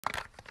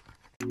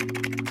Hello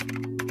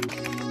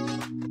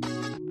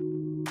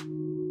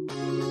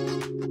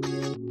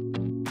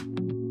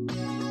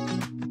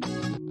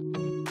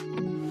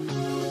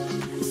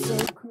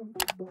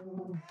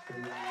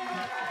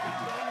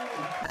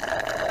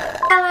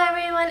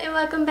everyone and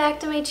welcome back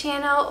to my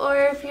channel, or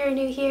if you're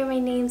new here, my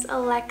name's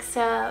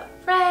Alexa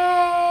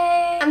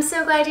Raye. I'm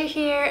so glad you're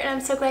here and I'm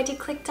so glad you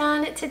clicked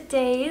on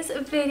today's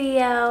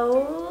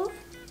video.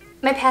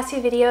 My past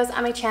few videos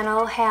on my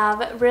channel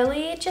have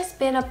really just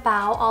been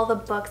about all the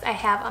books I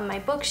have on my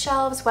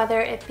bookshelves,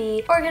 whether it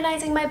be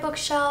organizing my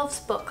bookshelves,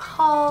 book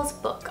hauls,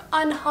 book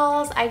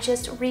unhauls. I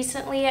just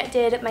recently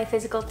did my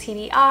physical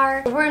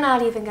TBR. We're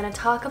not even going to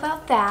talk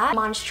about that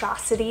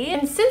monstrosity.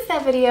 And since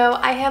that video,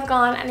 I have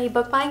gone on a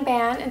book buying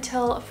ban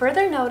until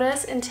further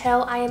notice,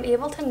 until I am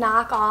able to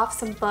knock off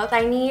some books.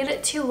 I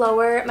need to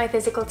lower my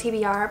physical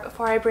TBR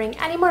before I bring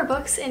any more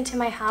books into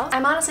my house.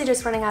 I'm honestly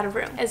just running out of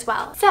room as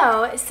well.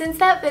 So since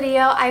that video,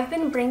 I've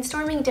been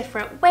brainstorming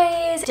different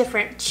ways,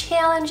 different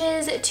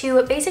challenges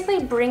to basically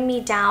bring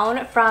me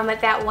down from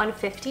that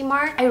 150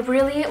 mark. I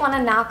really want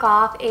to knock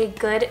off a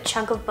good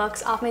chunk of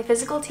books off my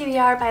physical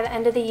TBR by the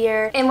end of the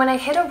year. And when I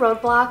hit a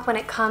roadblock when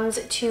it comes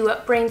to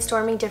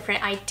brainstorming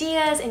different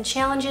ideas and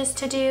challenges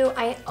to do,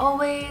 I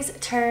always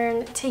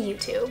turn to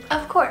YouTube.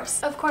 Of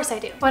course I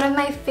do. One of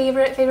my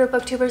favorite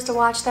booktubers to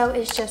watch though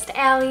is just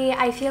Allie.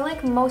 I feel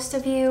like most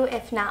of you,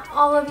 if not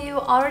all of you,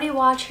 already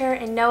watch her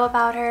and know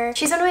about her.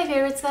 She's one of my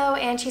favorites though,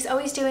 and she's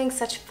always doing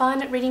such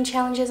fun reading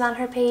challenges on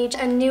her page.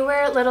 A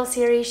newer little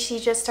series she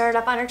just started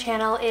up on her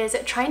channel is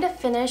trying to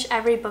finish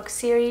every book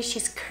series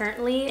she's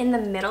currently in the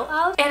middle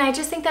of, and I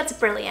just think that's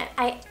brilliant.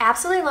 I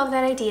absolutely love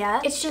that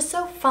idea. It's just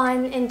so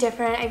fun and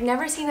different. I've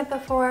never seen it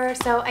before,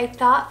 so I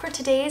thought for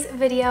today's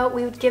video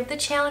we would give the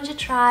challenge a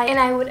try and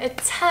I would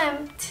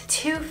attempt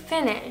to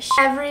finish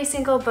every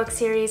single book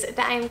series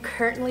that I am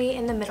currently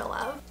in the middle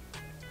of.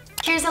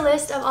 Here's a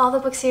list of all the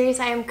book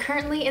series I am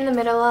currently in the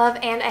middle of,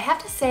 and I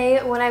have to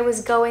say, when I was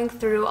going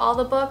through all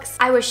the books,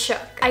 I was shook.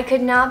 I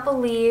could not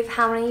believe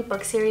how many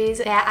book series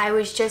that I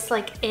was just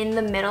like in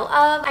the middle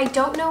of. I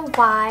don't know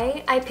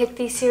why I picked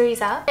these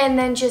series up and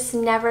then just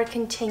never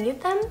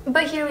continued them,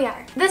 but here we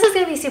are. This is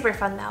gonna be super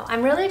fun though.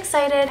 I'm really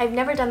excited. I've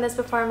never done this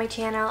before on my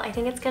channel. I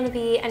think it's gonna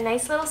be a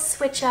nice little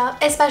switch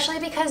up, especially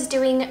because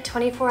doing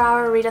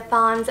 24-hour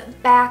readathons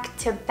back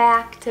to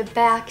back to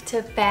back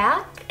to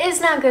back is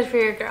not good for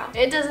your girl.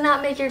 It does not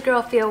make your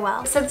girl feel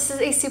well. So this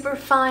is a super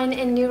fun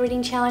and new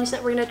reading challenge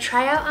that we're gonna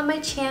try out on my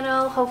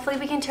channel. Hopefully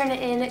we can turn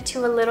it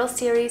into a little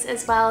series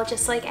as well,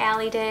 just like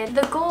Allie did.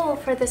 The goal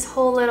for this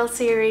whole little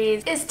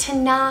series is to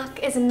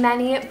knock as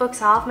many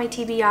books off my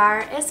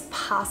TBR as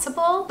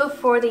possible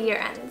before the year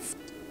ends.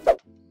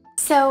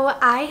 So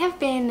I have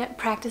been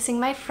practicing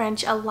my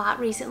French a lot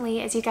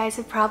recently, as you guys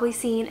have probably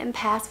seen in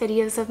past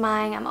videos of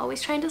mine. I'm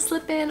always trying to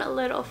slip in a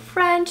little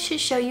French to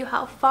show you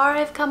how far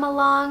I've come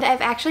along.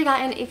 I've actually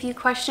gotten a few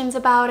questions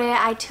about it.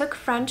 I took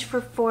French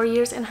for 4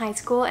 years in high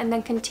school and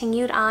then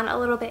continued on a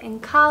little bit in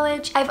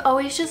college. I've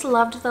always just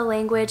loved the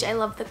language. I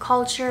love the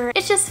culture.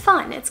 It's just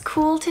fun. It's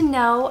cool to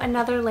know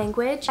another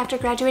language. After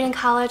graduating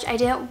college, I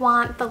didn't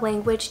want the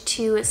language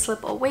to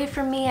slip away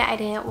from me. I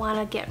didn't want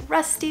to get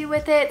rusty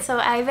with it, so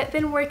I've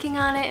been working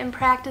on it and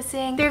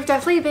practicing. There have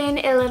definitely been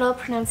a little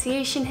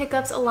pronunciation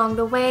hiccups along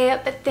the way,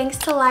 but thanks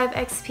to Live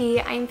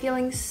XP, I'm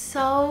feeling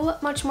so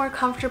much more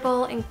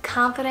comfortable and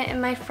confident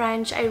in my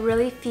French. I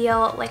really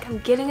feel like I'm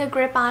getting a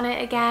grip on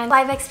it again.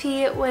 Live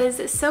XP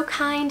was so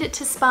kind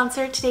to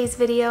sponsor today's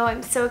video.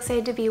 I'm so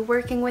excited to be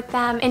working with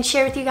them and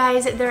share with you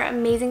guys their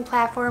amazing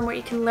platform where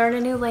you can learn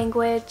a new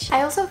language.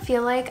 I also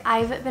feel like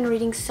I've been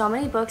reading so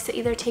many books that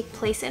either take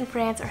place in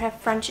France or have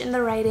French in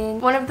the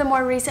writing. One of the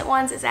more recent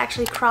ones is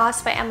actually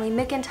Crossed by Emily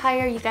McIntyre.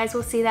 You guys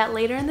will see that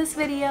later in this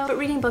video, but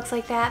reading books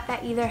like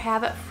that either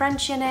have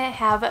French in it,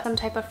 have some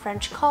type of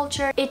French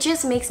culture, it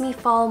just makes me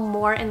fall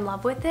more in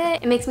love with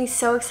it. It makes me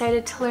so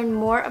excited to learn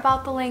more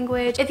about the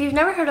language. If you've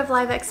never heard of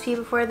Live XP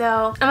before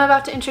though, I'm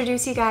about to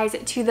introduce you guys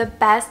to the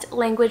best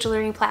language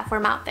learning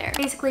platform out there.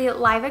 Basically,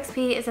 Live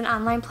XP is an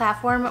online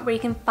platform where you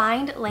can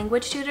find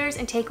language tutors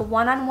and take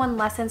one-on-one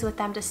lessons with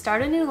them to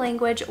start a new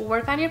language,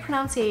 work on your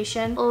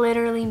pronunciation,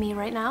 literally me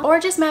right now,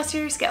 or just master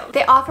your skills.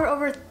 They offer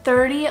over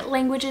 30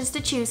 languages to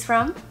choose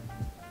from,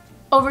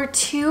 over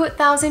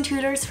 2,000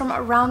 tutors from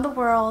around the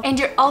world, and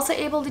you're also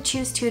able to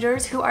choose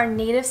tutors who are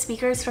native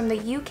speakers from the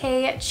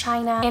UK,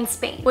 China, and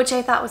Spain, which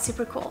I thought was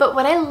super cool. But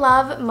what I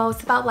love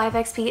most about Live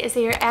XP is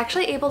that you're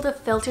actually able to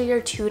filter your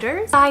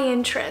tutors by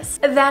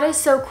interest. That is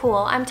so cool.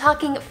 I'm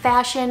talking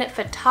fashion,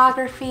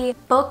 photography,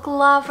 book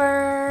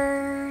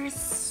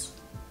lovers,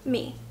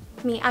 me.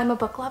 me, I'm a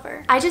book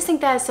lover. I just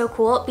think that is so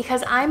cool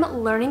because I'm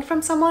learning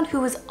from someone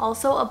who is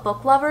also a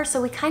book lover,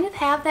 so we kind of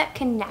have that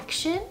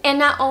connection. And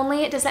not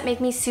only does that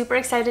make me super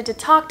excited to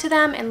talk to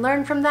them and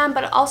learn from them,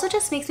 but it also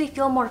just makes me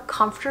feel more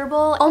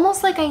comfortable,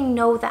 almost like I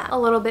know them a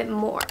little bit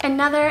more.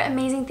 Another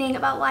amazing thing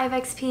about Live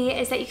XP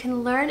is that you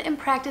can learn and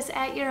practice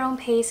at your own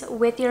pace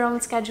with your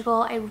own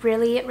schedule. I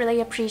really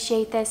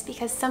appreciate this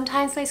because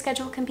sometimes my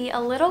schedule can be a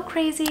little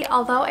crazy.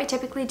 Although I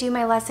typically do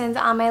my lessons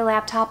on my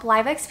laptop,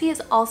 Live XP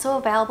is also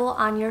available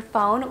on your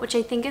phone, which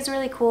I think is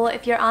really cool.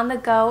 If you're on the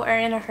go or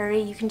in a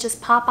hurry, you can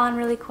just pop on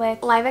really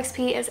quick. Live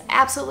XP is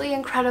absolutely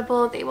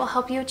incredible. They will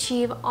help you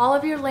achieve all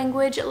of your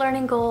language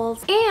learning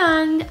goals.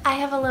 And I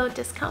have a little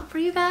discount for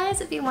you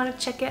guys if you want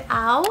to check it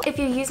out. If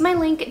you use my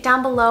link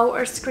down below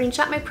or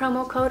screenshot my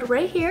promo code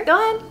right here, go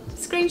ahead,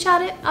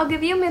 screenshot it. I'll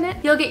give you a minute.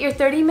 You'll get your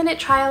 30-minute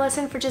trial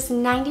lesson for just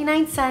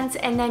 99 cents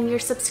and then your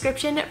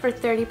subscription for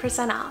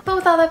 30% off. But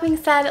with all that being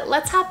said,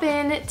 let's hop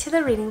in to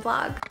the reading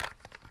vlog.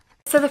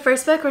 So the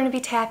first book we're going to be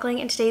tackling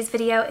in today's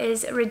video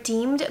is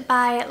Redeemed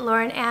by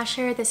Lauren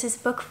Asher. This is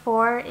book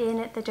 4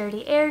 in the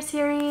Dirty Air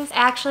series.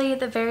 Actually,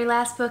 the very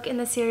last book in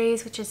the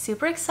series, which is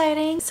super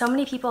exciting. So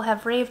many people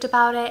have raved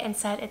about it and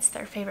said it's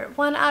their favorite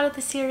one out of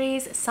the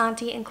series.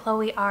 Santi and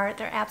Chloe are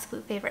their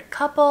absolute favorite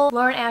couple.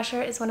 Lauren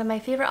Asher is one of my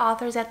favorite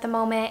authors at the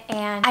moment,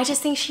 and I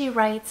just think she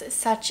writes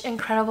such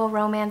incredible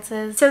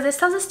romances. So this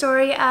tells the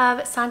story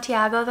of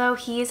Santiago, though.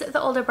 He's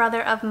the older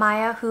brother of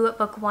Maya, who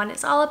book 1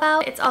 is all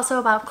about. It's also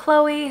about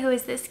Chloe, who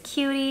is this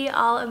cutie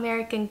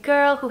all-American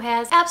girl who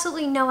has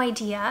absolutely no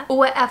idea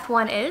what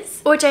F1 is,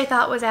 which I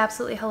thought was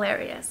absolutely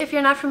hilarious. If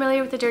you're not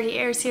familiar with the Dirty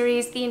Air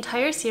series, the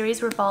entire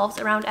series revolves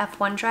around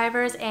F1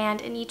 drivers,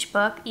 and in each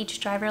book, each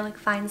driver like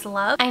finds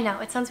love. I know,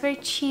 it sounds very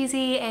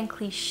cheesy and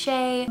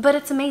cliche, but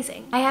it's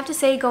amazing. I have to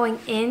say, going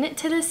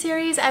into this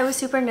series, I was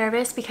super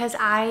nervous because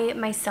I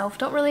myself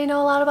don't really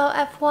know a lot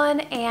about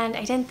F1, and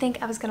I didn't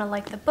think I was gonna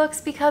like the books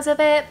because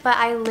of it, but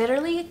I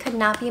literally could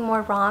not be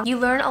more wrong. You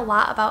learn a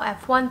lot about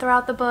F1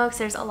 throughout the books.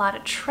 There's a lot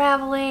of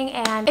traveling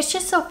and it's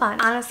just so fun.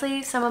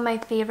 Honestly, some of my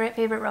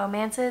favorite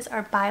romances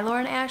are by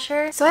Lauren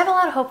Asher, so I have a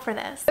lot of hope for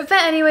this. But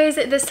anyways,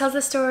 this tells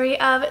the story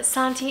of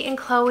Santi and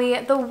Chloe.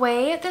 The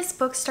way this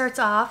book starts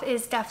off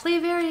is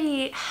definitely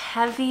very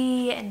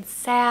heavy and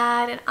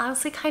sad and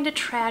honestly kind of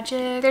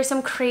tragic. There's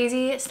some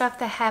crazy stuff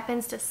that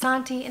happens to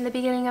Santi in the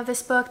beginning of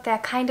this book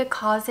that kind of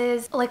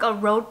causes like a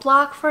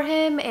roadblock for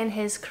him in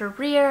his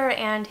career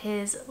and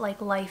his like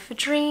life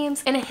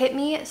dreams, and it hit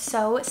me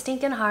so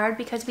stinking hard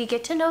because we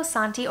get to know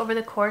Santi over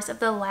the course of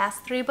the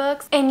last 3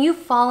 books and you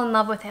fall in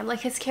love with him. Like,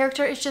 his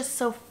character is just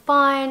so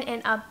fun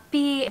and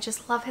upbeat. I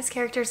just love his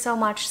character so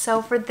much.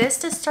 So for this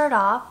to start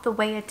off the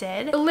way it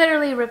did, it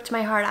literally ripped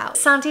my heart out.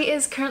 Santi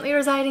is currently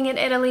residing in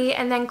Italy,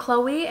 and then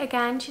Chloe,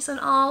 again, she's an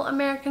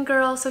all-American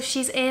girl, so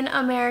she's in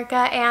America,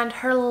 and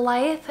her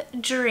life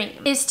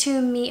dream is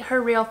to meet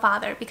her real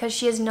father because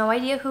she has no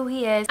idea who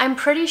he is. I'm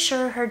pretty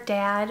sure her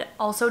dad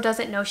also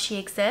doesn't know she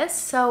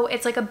exists, so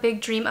it's like a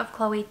big dream of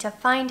Chloe to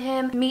find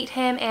him, meet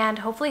him, and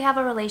hopefully have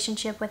a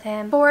relationship with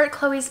him. For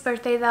Chloe's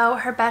birthday though,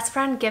 her best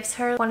friend gives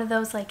her one of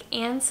those like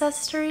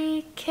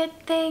ancestry kit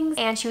things,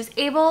 and she was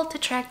able to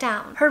track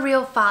down her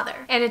real father.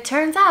 And it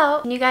turns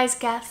out, can you guys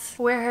guess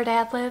where her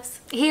dad lives?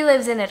 He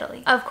lives in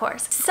Italy, of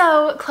course.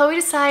 So Chloe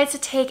decides to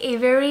take a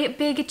very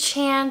big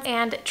chance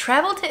and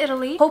travel to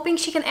Italy, hoping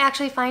she can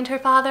actually find her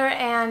father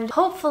and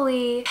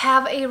hopefully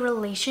have a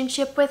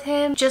relationship with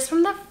him. Just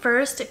from the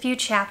first few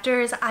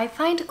chapters, I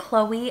find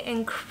Chloe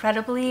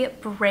incredibly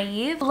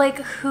brave. Like,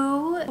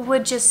 who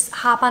would just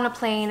hop on a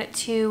plane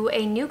to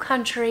a new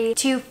country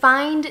to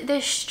find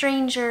this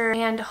stranger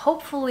and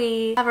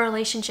hopefully have a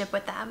relationship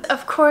with them?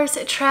 Of course,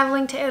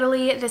 traveling to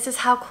Italy, this is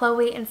how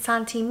Chloe and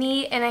Santi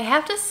meet, and I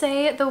have to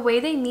say the way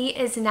they meet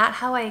is not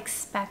how I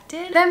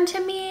expected them to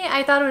meet.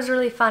 I thought it was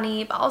really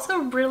funny, but also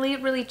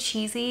really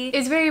cheesy.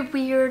 It's very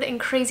weird and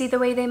crazy the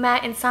way they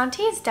met, and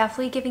Santi is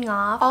definitely giving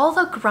off all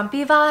the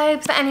grumpy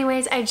vibes. But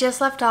anyways, I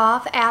just left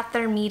off at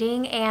their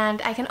meeting,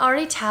 and I can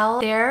already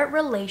tell their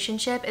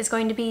relationship is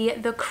going to be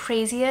the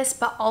craziest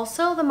but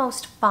also the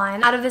most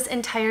fun out of this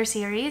entire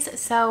series.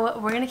 So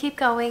we're gonna keep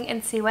going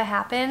and see what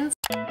happens.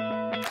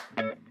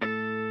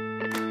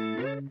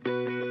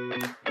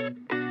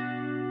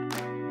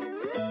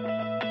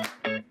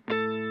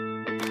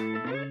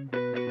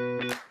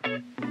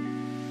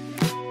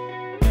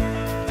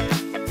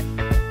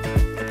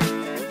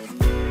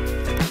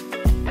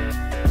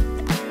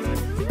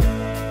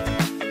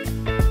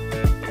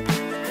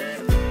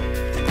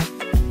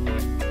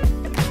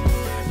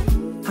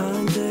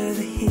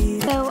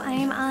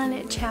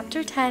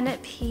 Chapter 10,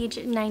 page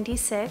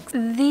 96.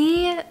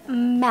 The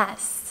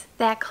mess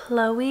that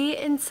Chloe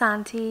and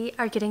Santi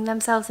are getting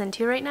themselves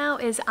into right now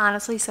is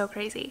honestly so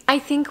crazy. I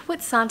think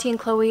what Santi and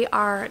Chloe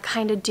are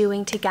kind of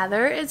doing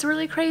together is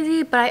really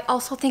crazy, but I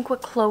also think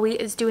what Chloe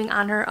is doing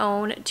on her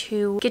own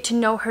to get to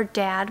know her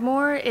dad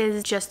more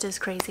is just as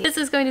crazy. This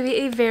is going to be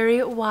a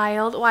very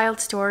wild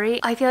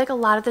story. I feel like a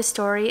lot of the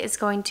story is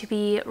going to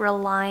be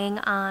relying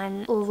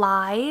on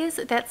lies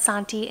that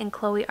Santi and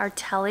Chloe are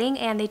telling,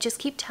 and they just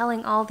keep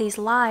telling all these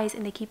lies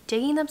and they keep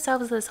digging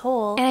themselves this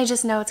hole, and I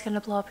just know it's gonna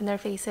blow up in their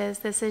faces.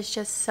 This is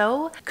just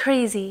so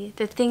crazy,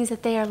 the things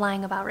that they are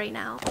lying about right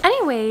now.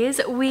 Anyways,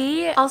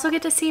 we also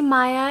get to see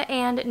Maya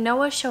and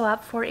Noah show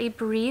up for a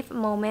brief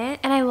moment,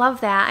 and I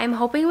love that. I'm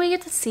hoping we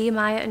get to see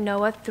Maya and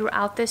Noah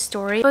throughout this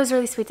story. It was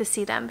really sweet to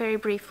see them very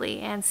briefly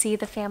and see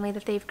the family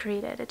that they've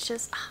created. It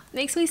just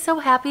makes me so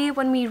happy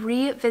when we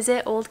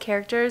revisit old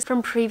characters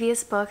from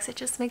previous books. It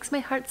just makes my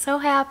heart so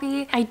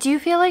happy. I do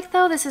feel like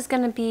though this is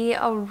gonna be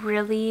a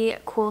really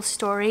cool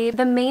story.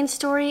 The main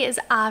story is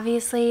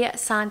obviously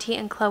Santi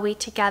and Chloe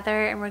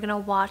together, and we're gonna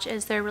watch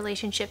as their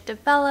relationship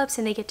develops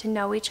and they get to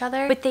know each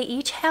other, but they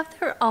each have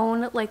their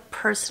own like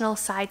personal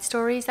side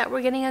stories that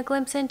we're getting a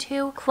glimpse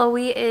into.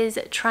 Chloe is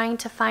trying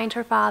to find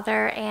her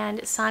father,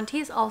 and Santi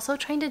is also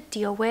trying to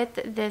deal with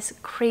this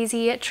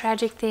crazy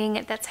tragic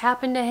thing that's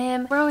happened to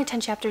him. We're only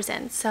 10 chapters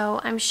in, so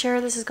I'm sure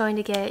this is going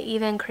to get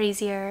even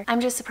crazier. I'm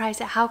just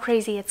surprised at how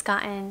crazy it's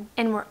gotten,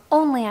 and we're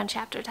only on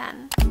chapter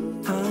 10.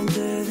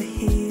 Under the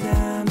heat,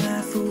 I'm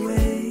half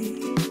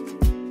awake.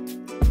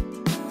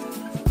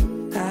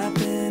 I've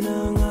been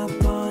hung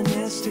up on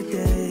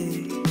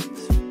yesterdays.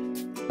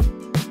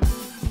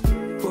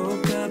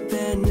 Woke up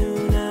at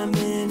noon, I'm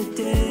in a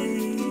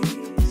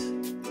daze.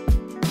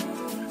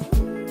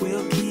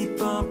 We'll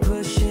keep on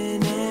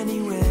pushing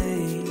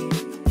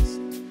anyways.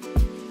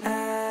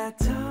 I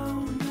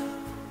don't know.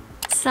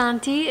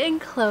 Santi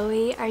and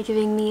Chloe are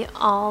giving me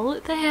all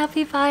the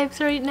happy vibes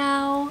right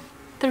now.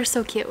 They're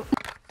so cute.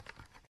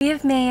 We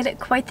have made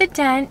quite the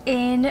dent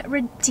in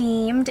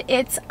Redeemed.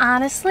 It's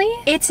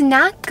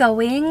not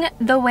going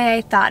the way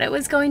I thought it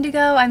was going to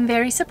go. I'm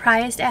very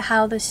surprised at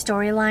how the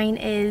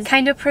storyline is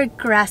kind of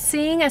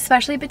progressing,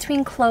 especially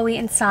between Chloe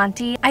and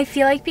Santi. I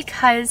feel like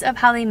because of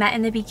how they met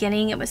in the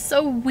beginning, it was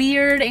so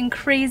weird and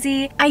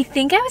crazy. I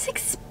think I was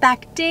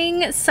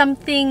expecting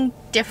something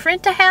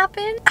different to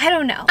happen. I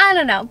don't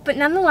know, but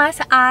nonetheless,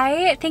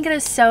 I think it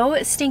is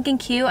so stinking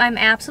cute. I'm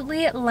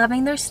absolutely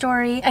loving their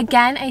story.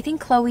 Again, I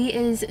think Chloe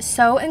is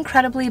so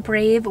incredibly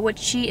brave, what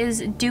she is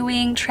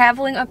doing,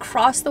 traveling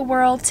across the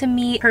world to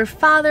meet her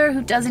father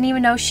who doesn't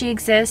even know she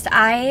exists.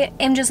 I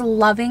am just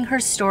loving her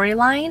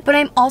storyline, but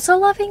I'm also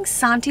loving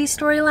Santi's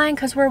storyline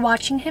because we're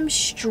watching him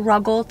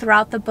struggle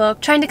throughout the book,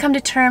 trying to come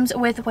to terms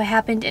with what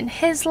happened in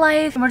his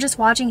life, and we're just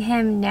watching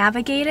him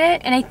navigate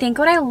it. And I think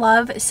what I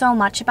love so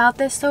much about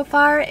this so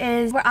far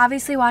is we're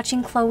obviously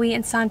watching Chloe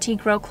and Santi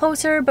grow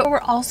closer, but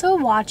we're also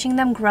watching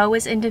them grow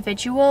as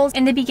individuals.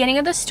 In the beginning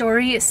of the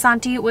story,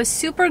 Santi was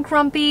super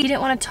grumpy. He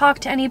didn't want to talk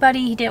to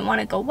anybody. He didn't want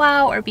to go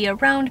out or be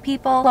around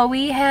people.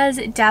 Chloe has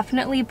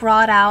definitely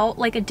brought out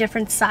like a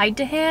different side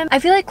to him. I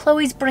feel like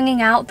Chloe's bringing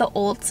out the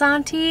old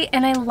Santi,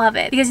 and I love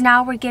it because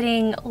now we're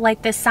getting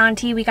like the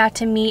Santi we got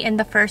to meet in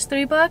the first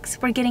 3 books.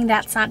 We're getting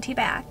that Santi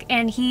back,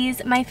 and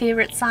he's my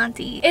favorite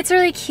Santi. It's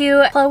really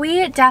cute.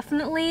 Chloe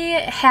definitely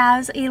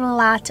has a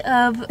lot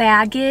of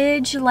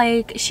baggage.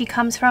 Like, she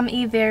comes from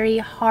a very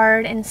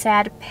hard and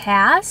sad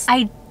past.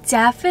 I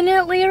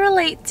definitely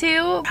relate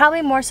to,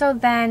 probably more so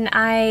than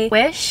I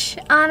wish,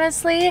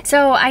 honestly.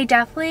 So I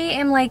definitely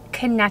am like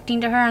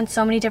connecting to her on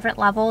so many different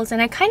levels,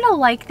 and I kind of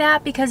like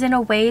that because in a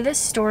way this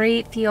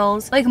story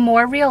feels like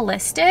more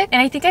realistic.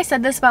 And I think I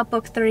said this about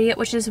book 3,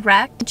 which is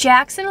Wrecked.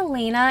 Jax and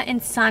Elena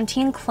and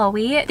Santi and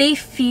Chloe, they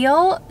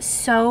feel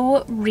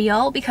so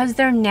real because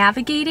they're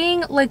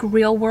navigating like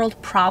real world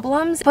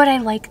problems, but I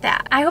like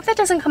that. I hope that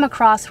doesn't come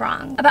across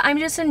wrong, but I'm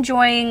just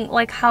enjoying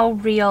like how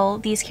real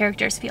these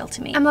characters feel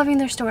to me. I'm loving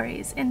their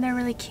stories, and they're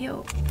really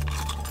cute.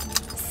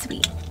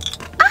 Sweet.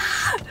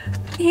 Ah!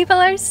 People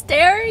are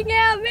staring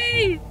at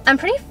me. I'm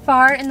pretty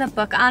far in the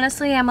book,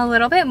 honestly. I'm a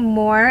little bit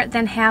more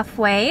than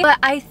halfway, but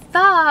I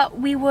thought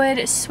we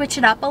would switch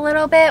it up a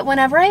little bit.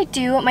 Whenever I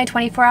do my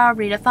 24-hour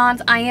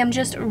readathons, I am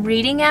just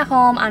reading at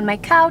home on my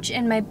couch,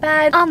 in my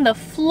bed, on the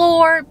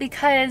floor,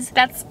 because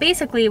that's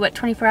basically what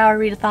 24-hour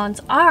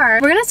readathons are.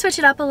 We're gonna switch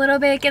it up a little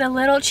bit, get a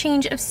little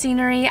change of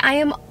scenery. I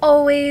am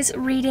always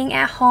reading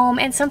at home,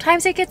 and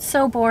sometimes it gets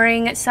so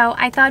boring, so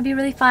I thought it'd be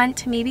really fun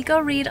to maybe go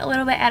read a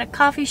little bit at a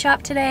coffee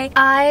shop today.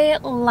 I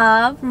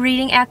love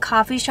reading at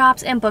coffee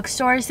shops and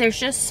bookstores. There's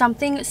just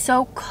something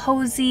so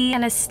cozy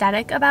and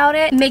aesthetic about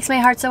it. It makes my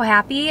heart so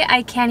happy.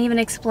 I can't even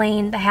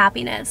explain the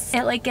happiness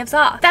it like gives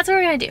off. That's what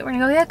we're gonna do. We're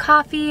gonna go get a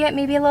coffee,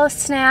 maybe a little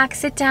snack,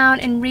 sit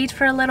down and read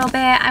for a little bit.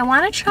 I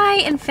want to try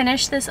and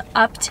finish this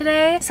up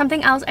today.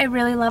 Something else I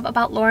really love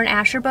about Lauren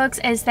Asher books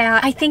is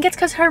that I think it's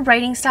because her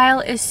writing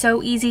style is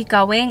so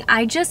easygoing.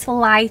 I just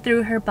fly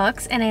through her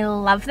books and I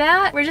love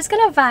that. We're just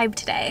gonna vibe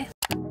today.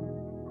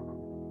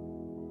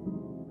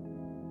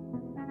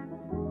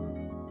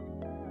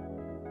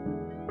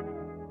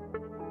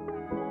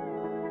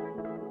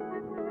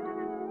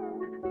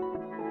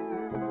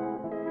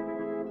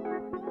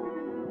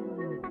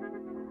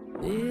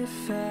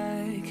 If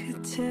I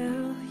could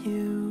tell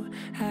you,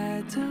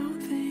 I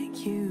don't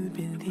think you'd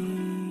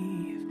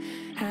believe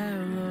how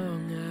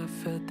long I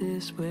felt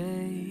this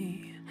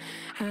way.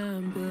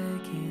 I'm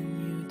begging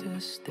you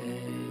to stay.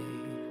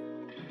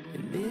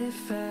 And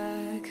if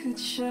I could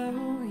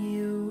show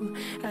you,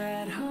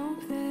 I'd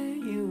hope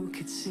that you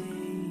could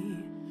see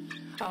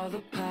all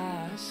the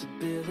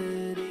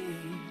possibilities.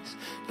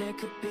 There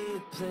could be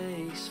a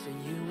place for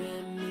you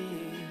and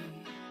me.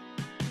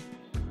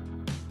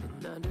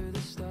 And under the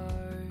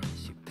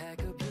stars, you pack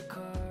up your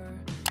car.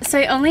 So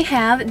I only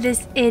have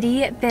this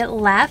itty bit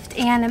left,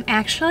 and I'm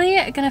actually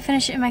gonna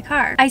finish it in my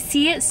car. I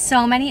see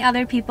so many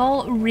other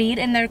people read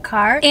in their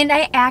car, and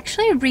I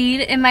actually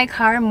read in my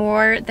car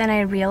more than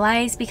I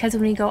realize, because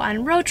when we go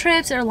on road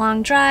trips or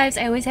long drives,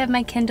 I always have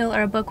my Kindle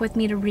or a book with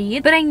me to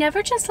read, but I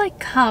never just like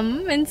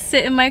come and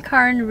sit in my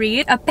car and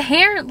read.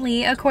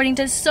 Apparently, according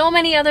to so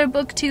many other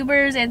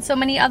booktubers and so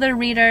many other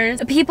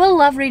readers, people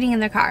love reading in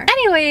their car.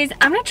 Anyways,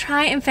 I'm gonna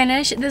try and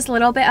finish this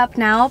little bit up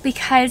now,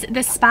 because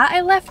the spot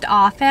I left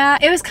off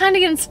at, it was kind of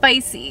getting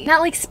spicy.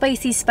 Not like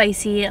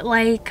spicy,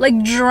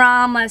 like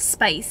drama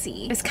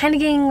spicy. It was kind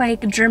of getting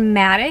like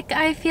dramatic,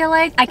 I feel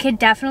like. I could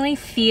definitely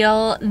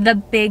feel the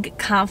big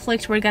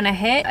conflict we're gonna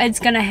hit. It's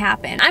gonna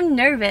happen. I'm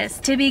nervous,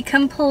 to be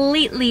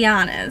completely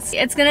honest.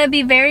 It's gonna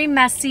be very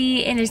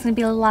messy, and there's gonna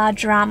be a lot of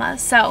drama.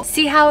 So,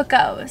 see how it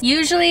goes.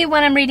 Usually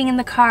when I'm reading in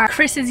the car,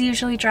 Chris is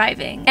usually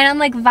driving, and I'm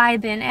like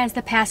vibing as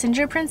the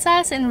passenger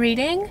princess and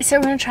reading. So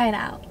we're gonna try it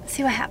out.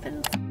 See what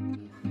happens.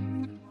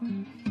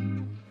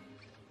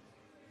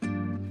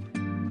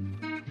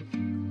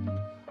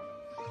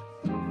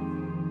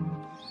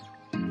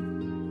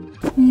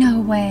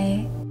 No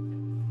way.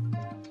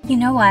 You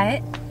know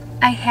what?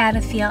 I had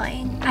a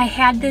feeling. I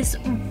had this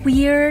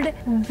weird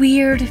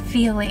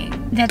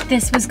feeling that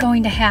this was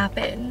going to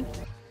happen.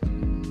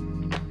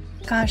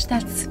 Gosh,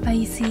 that's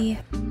spicy.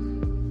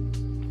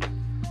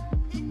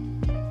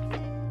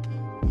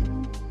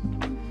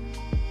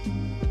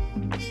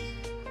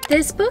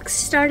 This book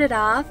started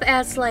off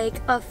as like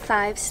a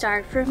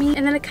 5-star for me,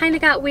 and then it kind of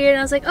got weird, and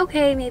I was like,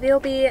 okay, maybe it'll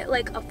be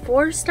like a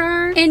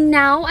 4-star, and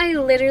now I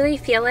literally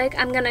feel like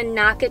I'm gonna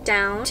knock it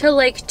down to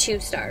like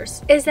 2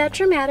 stars. Is that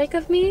dramatic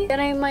of me?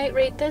 That I might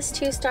rate this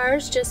 2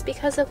 stars just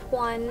because of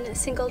one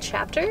single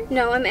chapter?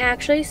 No, I'm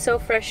actually so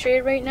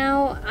frustrated right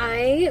now.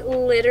 I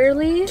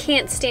literally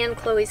can't stand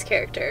Chloe's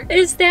character.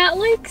 Is that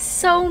like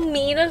so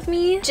mean of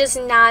me? Just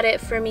not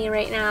it for me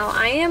right now.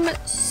 I am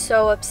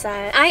so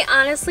upset. I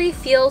honestly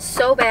feel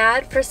so bad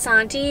for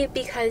Santi,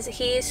 because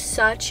he's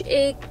such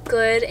a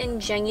good and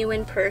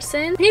genuine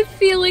person. I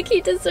feel like he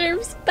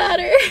deserves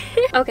better.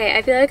 Okay,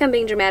 I feel like I'm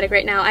being dramatic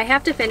right now. I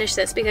have to finish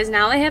this, because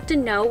now I have to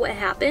know what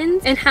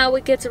happens and how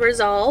it gets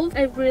resolved.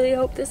 I really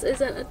hope this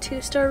isn't a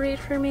 2-star read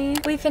for me.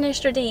 We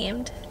finished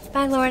Redeemed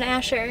by Lauren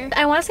Asher.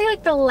 I want to say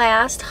like the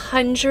last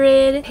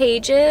 100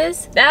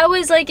 pages. That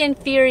was like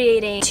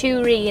infuriating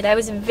to read. I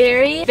was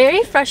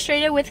very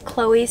frustrated with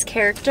Chloe's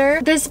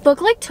character. This book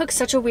like took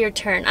such a weird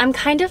turn. I'm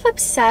kind of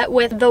upset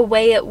with the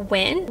way it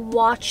went.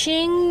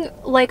 Watching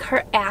like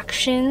her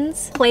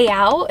actions play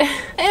out,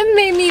 it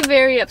made me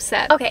very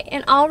upset. Okay,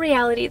 in all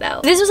reality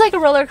though, this was like a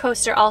roller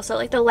coaster also.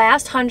 Like the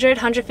last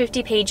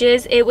 150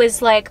 pages, it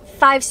was like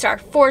 5-star,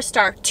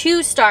 4-star,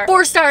 2-star,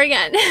 4-star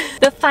again.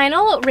 The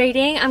final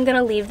rating I'm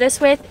gonna leave this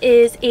with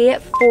is a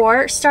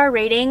 4-star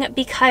rating,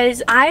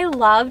 because I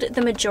loved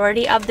the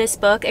majority of this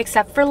book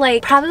except for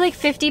like probably like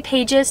 50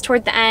 pages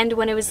toward the end,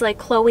 when it was like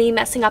Chloe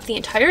messing up the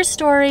entire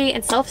story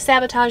and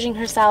self-sabotaging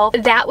herself.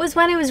 That was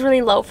when it was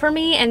really low for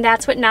me, and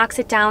that's what knocks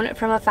it down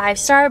from a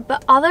 5-star.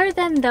 But other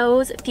than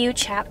those few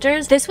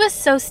chapters, this was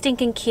so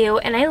stinking cute,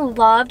 and I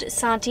loved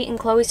Santi and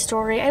Chloe's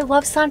story. I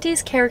love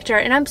Santi's character,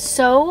 and I'm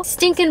so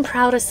stinking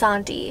proud of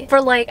Santi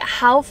for like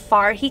how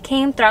far he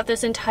came throughout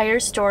this entire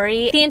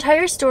story. The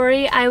entire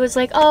story, I was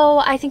like,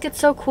 oh, I think it's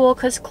so cool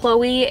because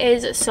Chloe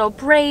is so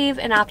brave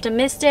and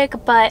optimistic,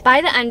 but by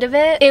the end of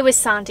it, it was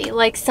Santi.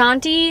 Like,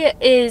 Santi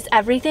is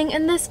everything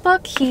in this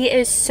book. He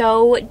is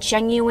so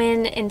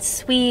genuine and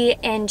sweet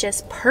and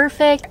just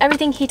perfect.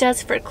 Everything he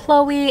does for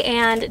Chloe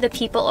and the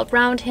people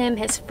around him,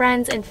 his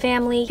friends and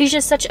family. He's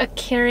just such a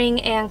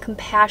caring and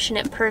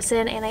compassionate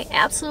person, and I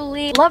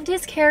absolutely loved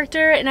his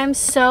character, and I'm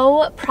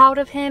so proud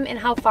of him and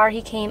how far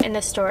he came in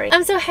this story.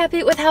 I'm so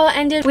happy with how it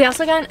ended. We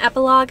also got an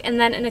epilogue and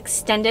then an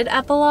extended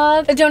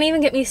epilogue. Don't even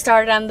get me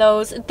started on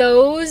those.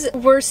 Those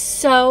were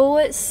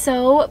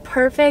so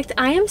perfect.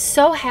 I am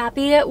so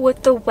happy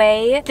with the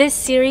way this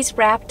series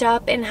wrapped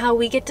up and how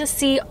we get to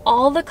see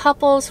all the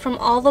couples from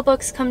all the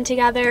books come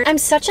together. I'm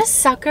such a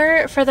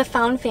sucker for the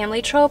found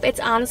family trope. It's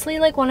honestly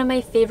like one of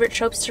my favorite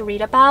tropes to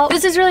read about.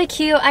 This is really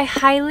cute. I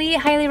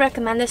highly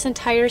recommend this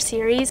entire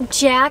series.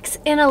 Jax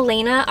and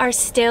Elena are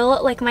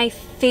still like my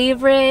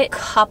favorite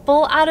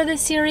couple out of the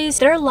series.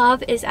 Their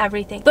love is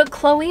everything. But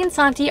Chloe and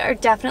Santi are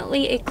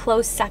definitely a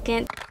close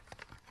second.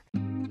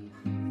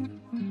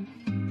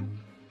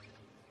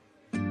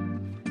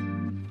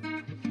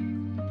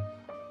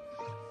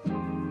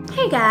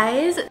 Hey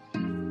guys!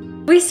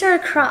 We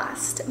Start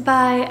Crossed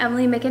by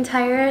Emily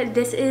McIntyre.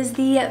 This is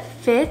the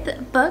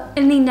 5th book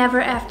in the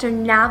Never After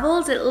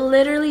novels. It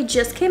literally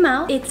just came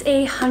out. It's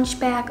a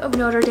Hunchback of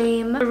Notre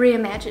Dame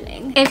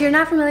reimagining. If you're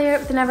not familiar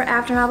with the Never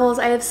After novels,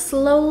 I have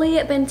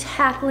slowly been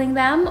tackling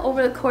them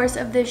over the course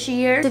of this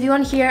year. So if you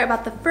want to hear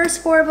about the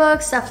first 4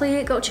 books,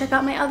 definitely go check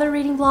out my other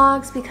reading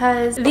vlogs,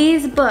 because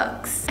these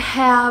books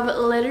have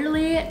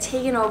literally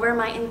taken over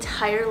my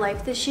entire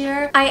life this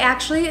year. I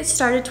actually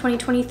started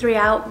 2023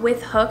 out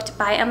with Hooked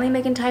by Emily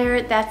McIntyre.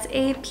 That's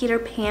a Peter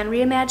Pan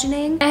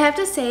reimagining. I have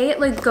to say,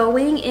 like,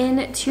 going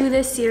into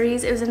this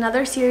series, it was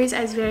another series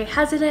I was very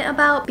hesitant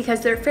about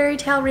because they're fairy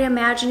tale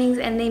reimaginings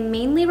and they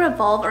mainly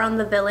revolve around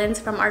the villains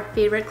from our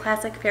favorite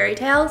classic fairy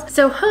tales.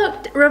 So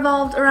Hooked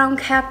revolved around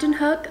Captain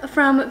Hook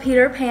from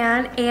Peter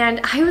Pan,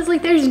 and I was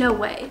like, there's no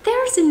way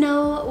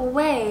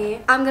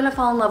I'm gonna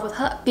fall in love with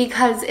Hook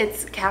because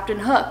it's Captain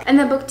Hook. And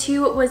then book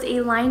 2 was a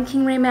Lion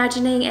King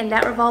reimagining, and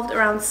that revolved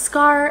around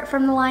Scar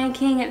from the Lion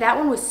King. That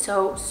one was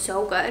so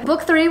good.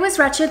 Book 3 was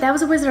Wretched. That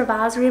was a Wizard of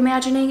Oz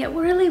reimagining. It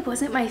really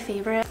wasn't my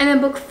favorite. And then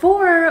book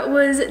 4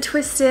 was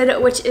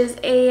Twisted, which is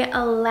a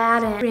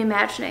Aladdin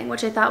reimagining,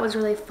 which I thought was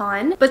really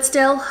fun. But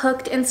still,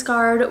 Hooked and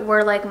Scarred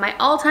were like my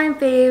all-time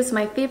faves,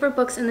 my favorite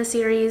books in the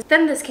series.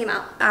 Then this came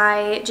out.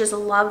 I just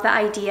love the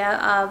idea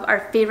of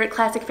our favorite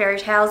classic fairy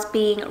tales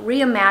being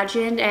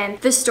reimagined and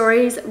the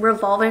stories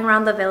revolving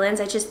around the villains.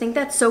 I just think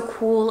that's so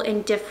cool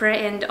and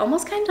different and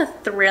almost kind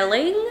of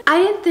thrilling.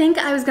 I didn't think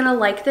I was gonna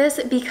like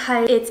this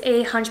because it's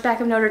a Hunchback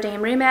of Notre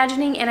Dame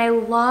reimagining, and I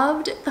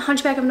loved the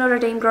Hunchback of Notre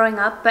Dame growing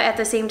up, but at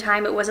the same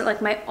time it wasn't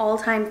like my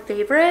all-time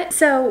favorite.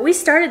 So we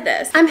started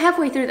this. I'm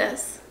halfway through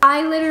this.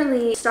 I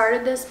literally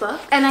started this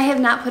book and I have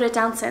not put it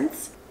down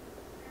since.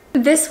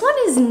 This one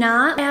is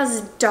not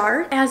as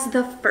dark as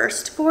the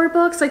first 4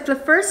 books. Like the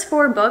first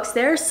 4 books,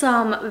 there's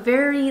some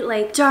very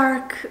like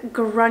dark,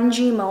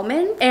 grungy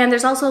moments, and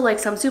there's also like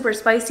some super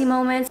spicy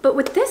moments. But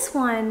with this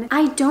one,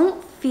 I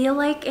don't feel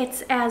like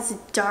it's as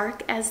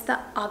dark as the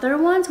other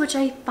ones, which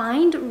I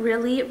find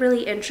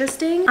really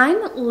interesting.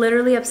 I'm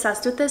literally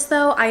obsessed with this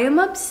though. I am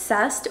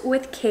obsessed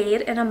with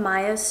Cade and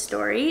Amaya's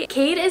story.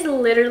 Cade is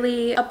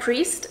literally a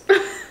priest.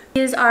 He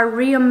is our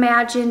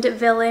reimagined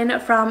villain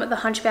from The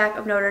Hunchback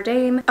of Notre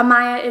Dame.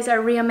 Amaya is our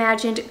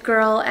reimagined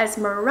girl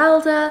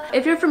Esmeralda.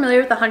 If you're familiar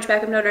with The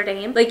Hunchback of Notre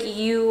Dame, like,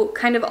 you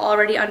kind of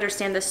already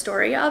understand the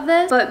story of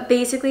this, but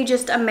basically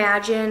just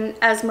imagine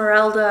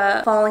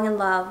Esmeralda falling in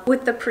love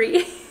with the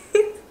priest.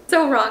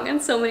 So wrong on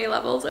so many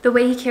levels. The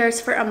way he cares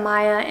for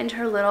Amaya and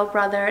her little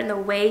brother, and the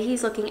way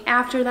he's looking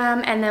after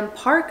them. And then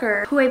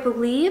Parker, who I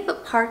believe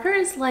Parker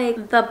is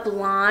like the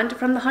blonde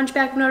from The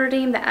Hunchback of Notre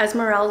Dame that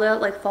Esmeralda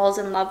like falls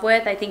in love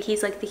with. I think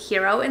he's like the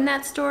hero in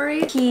that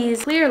story.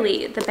 He's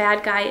clearly the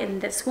bad guy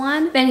in this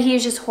one. Then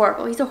he's just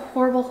horrible. He's a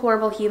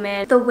horrible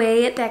human. The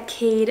way that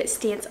Cade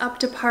stands up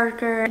to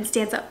Parker and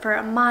stands up for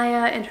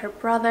Amaya and her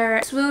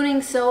brother.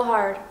 Swooning so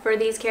hard for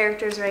these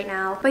characters right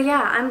now. But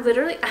yeah, I'm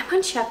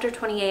on chapter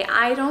 28.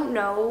 I don't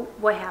know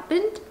what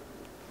happened.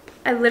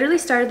 I literally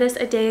started this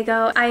a day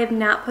ago. I have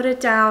not put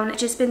it down. I've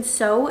just been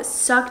so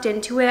sucked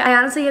into it. I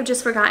honestly have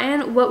just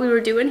forgotten what we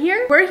were doing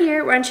here.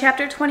 We're on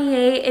chapter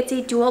 28. It's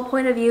a dual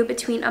point of view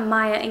between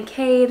Amaya and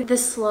Cade. The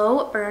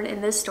slow burn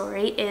in this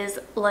story is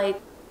like,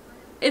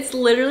 it's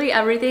literally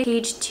everything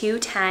page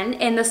 210,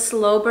 and the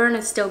slow burn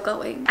is still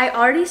going. I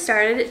already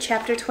started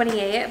chapter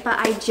 28, but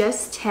I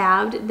just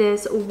tabbed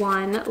this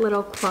one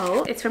little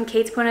quote. It's from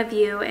Cade's point of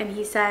view, and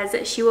he says,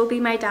 "She will be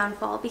my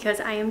downfall because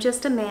I am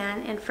just a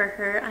man, and for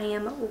her I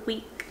am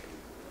weak."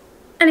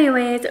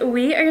 Anyways,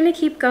 we are gonna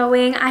keep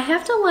going. I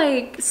have to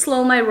like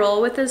slow my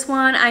roll with this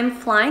one. I'm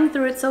flying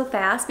through it so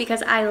fast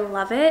because I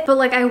love it, but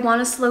like I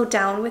want to slow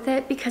down with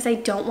it because I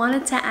don't want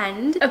it to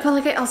end. But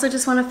like I also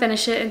just want to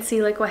finish it and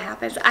see like what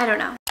happens. I don't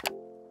know.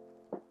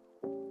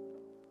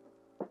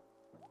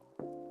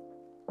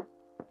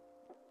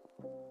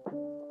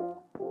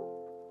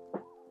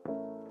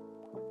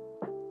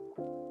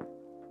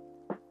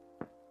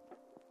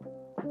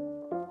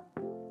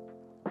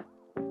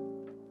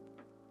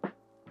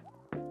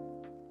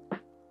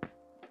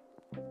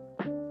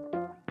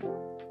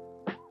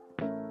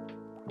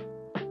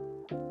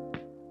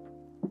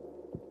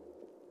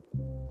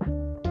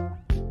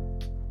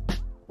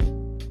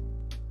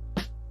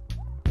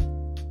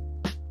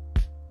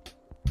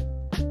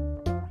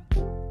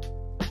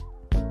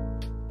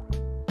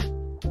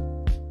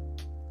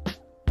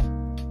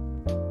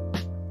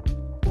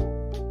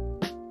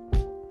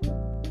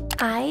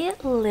 I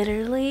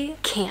literally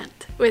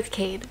can't with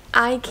Cade.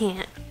 I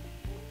can't.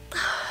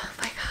 Oh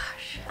my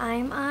gosh.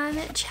 I'm on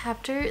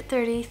chapter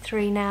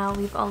 33 now.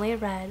 We've only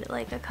read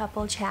like a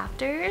couple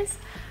chapters.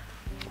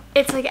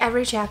 It's like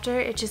every chapter,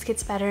 it just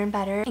gets better and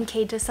better. And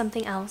Cade does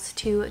something else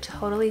to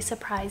totally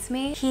surprise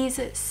me. He's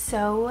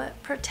so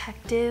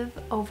protective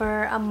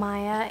over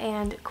Amaya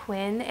and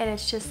Quinn, and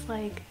it's just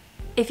like,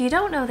 If you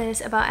don't know this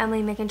about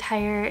Emily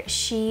McIntyre,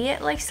 she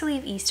likes to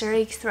leave Easter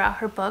eggs throughout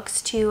her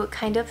books to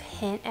kind of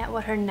hint at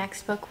what her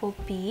next book will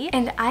be.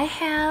 And I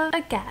have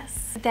a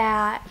guess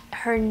that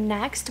her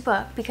next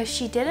book, because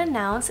she did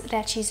announce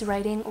that she's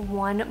writing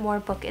one more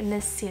book in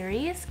this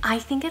series, I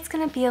think it's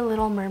gonna be a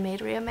Little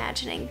Mermaid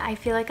reimagining. I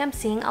feel like I'm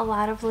seeing a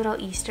lot of little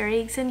Easter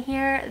eggs in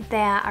here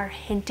that are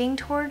hinting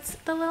towards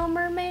the Little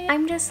Mermaid.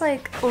 I'm just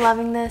like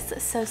loving this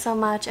so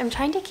much. I'm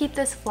trying to keep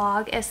this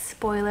vlog as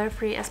spoiler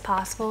free as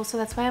possible, so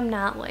that's why I'm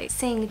not like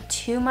saying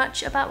too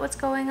much about what's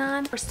going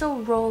on. We're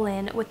still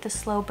rolling with the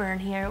slow burn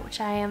here, which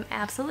I am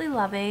absolutely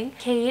loving.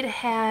 Cade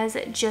has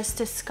just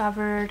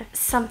discovered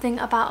something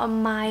about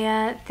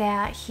Amaya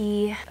that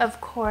he,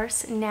 of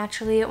course,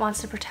 naturally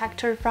wants to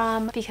protect her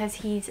from, because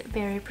he's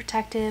very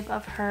protective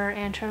of her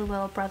and her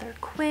little brother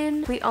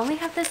Quinn. We only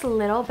have this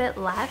little bit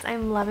left.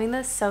 I'm loving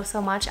this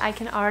so much. I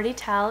can already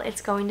tell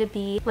it's going to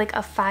be like a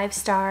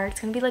 5-star. It's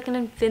gonna be like an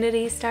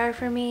infinity star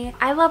for me.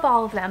 I love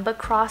all of them, but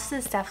Crossed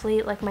is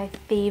definitely like my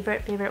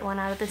favorite one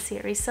out of the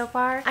series so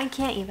far. I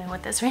can't even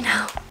with this right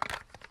now.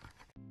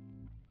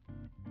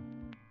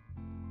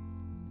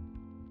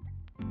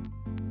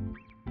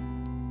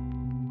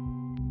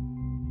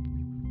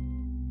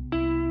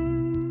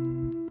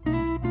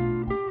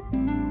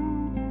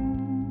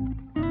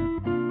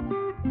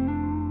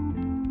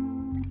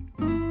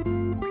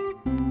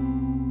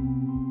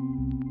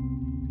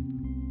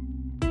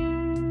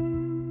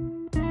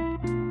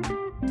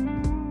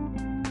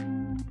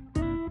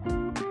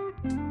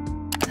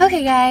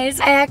 Okay guys,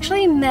 I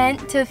actually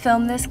meant to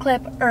film this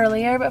clip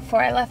earlier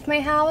before I left my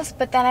house,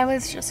 but then I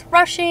was just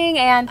rushing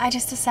and I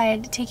just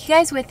decided to take you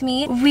guys with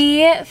me.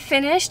 We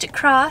finished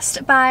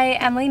Crossed by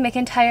Emily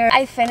McIntyre.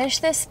 I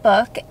finished this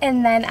book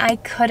and then I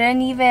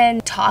couldn't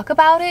even talk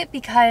about it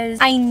because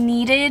I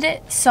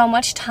needed so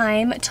much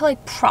time to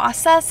like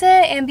process it,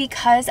 and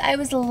because I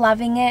was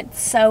loving it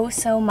so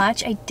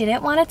much, I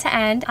didn't want it to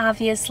end,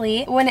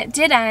 obviously. When it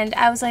did end,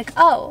 I was like,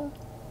 oh,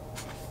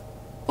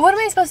 what am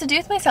I supposed to do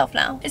with myself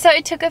now? So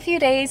it took a few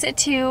days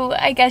to,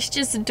 I guess,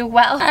 just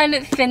dwell on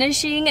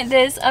finishing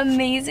this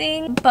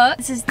amazing book.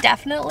 This is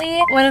definitely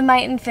one of my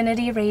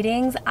infinity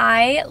ratings.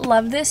 I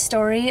love this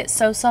story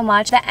so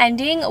much. The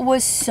ending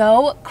was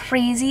so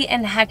crazy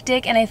and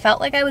hectic, and I felt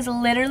like I was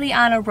literally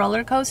on a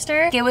roller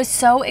coaster. It was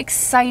so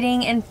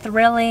exciting and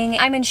thrilling.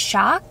 I'm in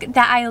shock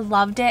that I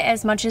loved it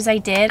as much as I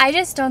did. I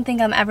just don't think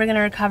I'm ever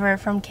gonna recover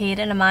from Cade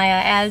and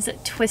Amaya, as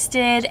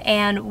twisted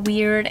and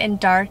weird and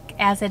dark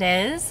as it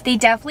is. They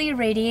definitely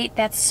radiate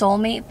that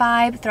soulmate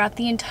vibe throughout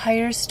the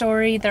entire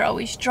story. They're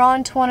always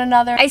drawn to one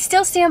another. I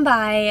still stand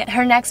by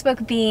her next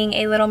book being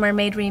a Little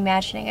Mermaid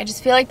reimagining. I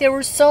just feel like there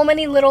were so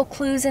many little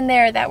clues in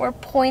there that were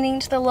pointing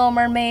to the Little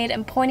Mermaid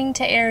and pointing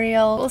to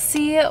Ariel. We'll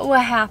see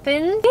what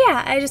happens.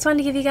 Yeah, I just wanted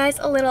to give you guys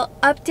a little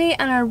update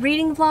on our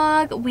reading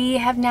vlog. We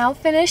have now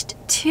finished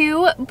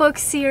 2 book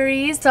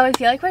series, so I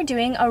feel like we're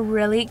doing a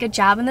really good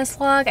job in this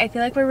vlog. I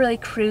feel like we're really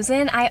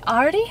cruising. I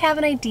already have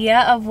an idea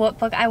of what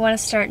book I want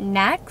to start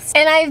next,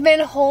 and I've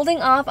been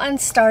holding off on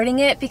starting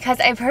it because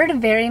I've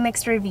heard very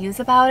mixed reviews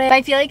about it. But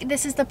I feel like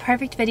this is the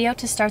perfect video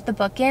to start the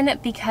book in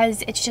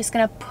because it's just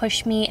gonna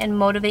push me and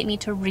motivate me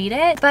to read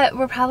it. But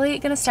we're probably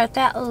gonna start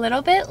that a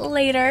little bit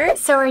later.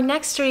 So our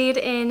next read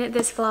in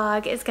this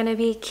vlog is gonna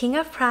be King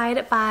of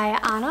Pride by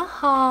Anna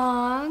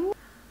Hong.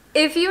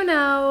 If you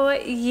know,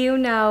 you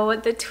know,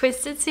 the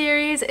Twisted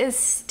series is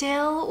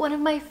still one of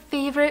my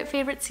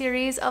favorite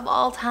series of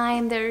all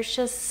time. There's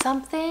just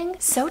something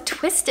so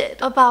twisted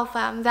about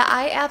them that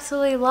I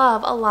absolutely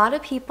love. A lot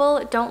of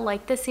people don't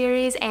like the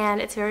series and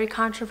it's very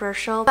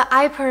controversial, but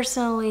I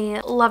personally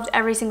loved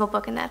every single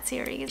book in that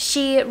series.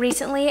 She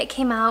recently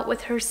came out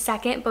with her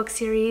 2nd book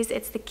series.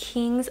 It's the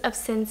Kings of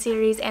Sin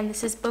series, and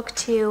this is book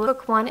 2.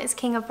 Book 1 is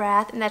King of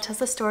Wrath, and that tells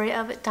the story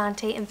of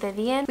Dante and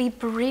Vivian. We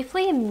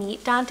briefly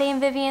meet Dante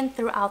and Vivian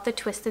throughout the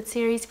Twisted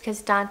series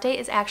because Dante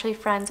is actually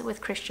friends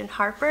with Christian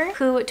Harper,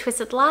 who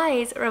Twisted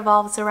Lies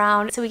revolves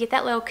around, so we get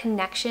that little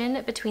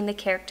connection between the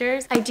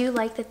characters. I do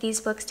like that these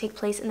books take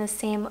place in the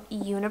same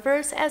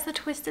universe as the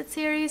Twisted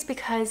series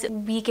because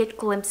we get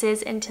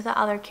glimpses into the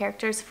other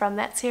characters from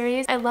that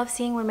series. I love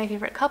seeing where my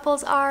favorite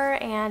couples are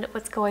and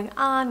what's going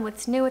on,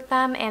 what's new with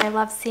them, and I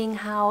love seeing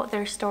how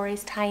their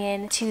stories tie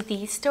in to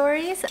these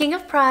stories. King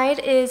of Pride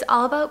is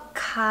all about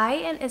Kai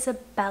and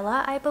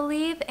Isabella, I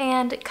believe,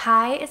 and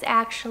Kai is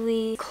actually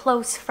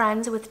close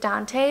friends with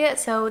Dante,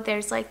 so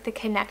there's like the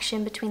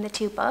connection between the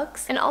 2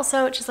 books. And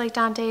also, just like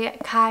Dante,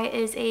 Kai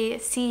is a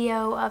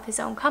CEO of his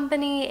own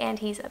company and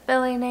he's a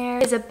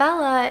billionaire.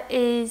 Isabella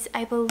is,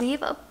 I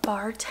believe, a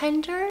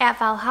bartender at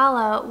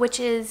Valhalla, which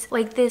is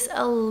like this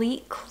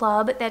elite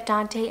club that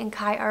Dante and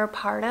Kai are a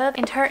part of,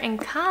 and her and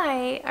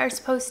Kai are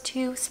supposed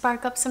to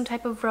spark up some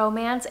type of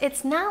romance.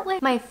 It's not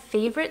like my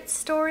favorite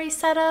story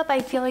setup. I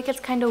feel like it's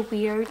kind of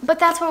weird, but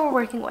that's what we're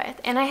working with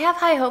and I have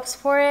high hopes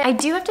for it. I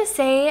do have to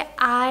say say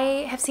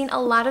I have seen a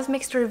lot of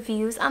mixed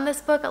reviews on this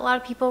book. A lot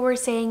of people were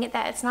saying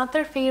that it's not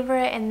their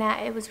favorite and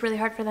that it was really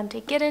hard for them to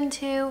get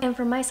into. And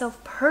for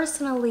myself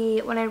personally,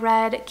 when I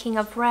read King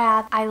of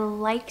Wrath, I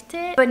liked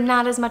it, but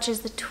not as much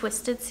as the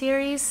Twisted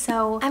series.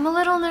 So I'm a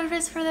little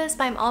nervous for this,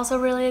 but I'm also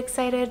really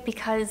excited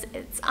because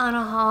it's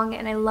Anna Hong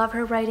and I love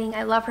her writing.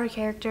 I love her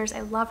characters.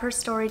 I love her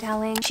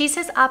storytelling. She's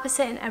his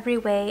opposite in every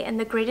way and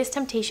the greatest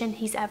temptation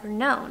he's ever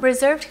known.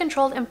 Reserved,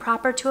 controlled, and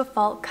proper to a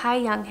fault, Kai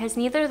Young has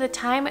neither the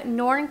time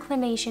nor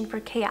inclination for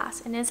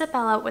chaos, and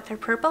Isabella, with her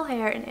purple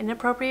hair and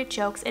inappropriate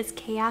jokes, is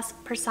chaos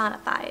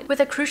personified.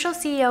 With a crucial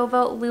CEO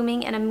vote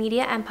looming and a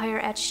media empire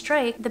at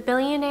strike, the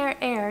billionaire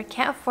heir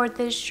can't afford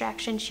the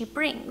distraction she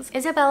brings.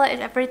 Isabella is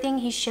everything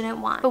he shouldn't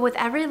want, but with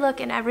every look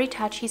and every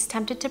touch, he's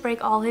tempted to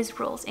break all his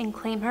rules and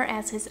claim her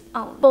as his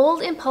own.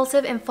 Bold,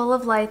 impulsive, and full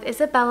of life,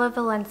 Isabella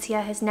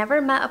Valencia has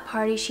never met a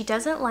party she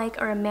doesn't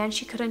like or a man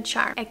she couldn't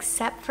charm,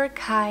 except for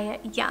Kai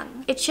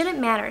Young. It shouldn't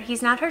matter,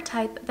 he's not her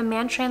type. The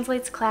man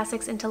translates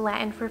classics into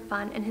Latin for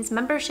fun, and his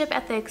membership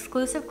at the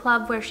exclusive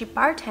club where she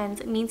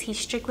bartends means he's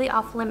strictly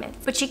off limits.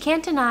 But she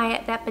can't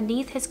deny that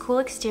beneath his cool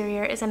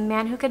exterior is a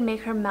man who could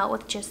make her melt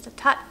with just a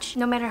touch.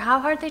 No matter how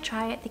hard they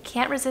try it, they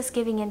can't resist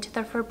giving in to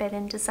their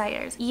forbidden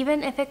desires,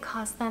 even if it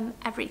costs them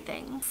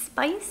everything.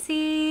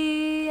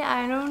 Spicy,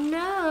 I don't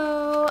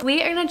know.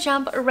 We are gonna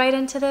jump right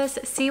into this,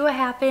 see what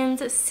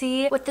happens,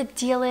 see what the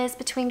deal is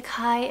between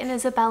Kai and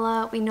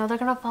Isabella. We know they're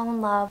gonna fall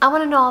in love. I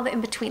wanna know all the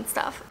in-between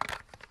stuff.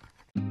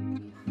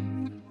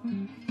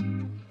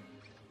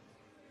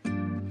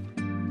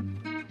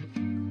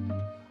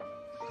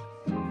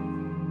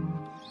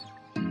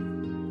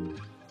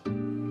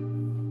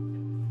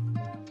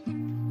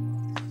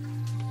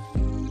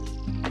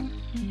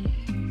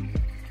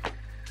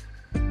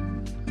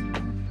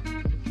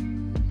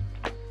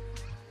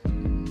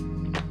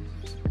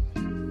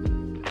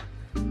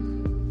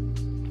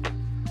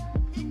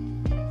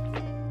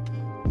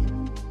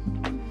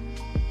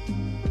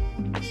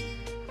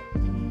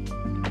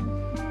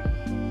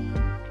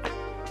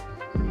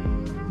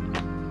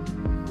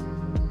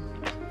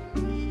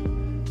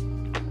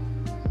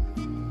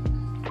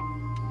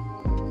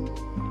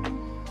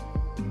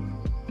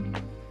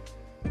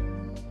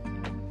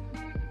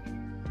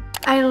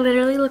 I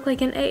literally look like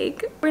an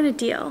egg. We're gonna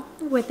deal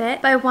with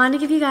it. But I wanted to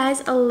give you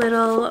guys a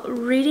little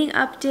reading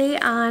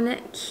update on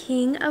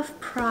King of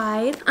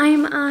Pride.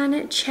 I'm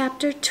on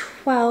chapter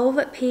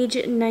 12,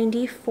 page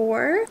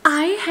 94.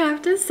 I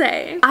have to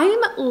say, I'm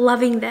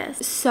loving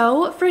this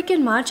so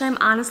freaking much. I'm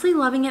honestly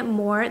loving it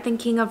more than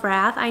King of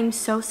Wrath. I'm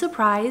so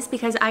surprised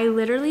because I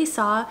literally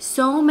saw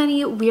so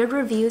many weird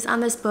reviews on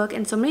this book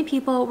and so many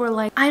people were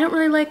like, I don't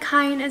really like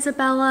Kai and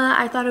Isabella.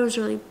 I thought it was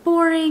really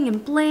boring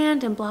and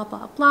bland and blah,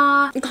 blah,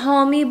 blah.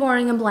 Call me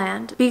boring and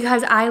bland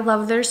because I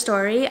love their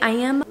story. I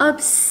am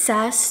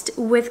obsessed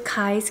with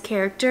Kai's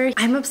character.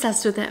 I'm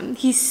obsessed with him.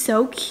 He's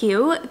so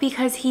cute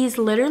because he's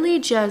literally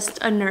just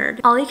a nerd.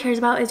 All he cares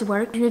about is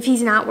work, and if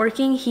he's not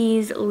working,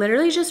 he's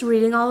literally just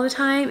reading all the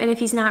time, and if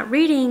he's not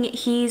reading,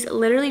 he's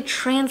literally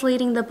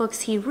translating the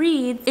books he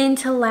reads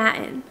into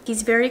Latin.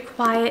 He's very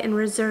quiet and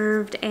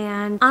reserved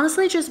and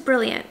honestly just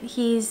brilliant.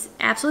 He's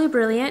absolutely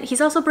brilliant. He's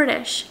also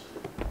British.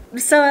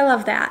 So I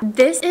love that.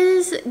 This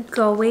is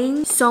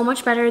going so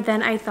much better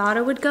than I thought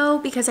it would go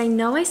because I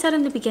know I said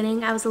in the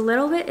beginning I was a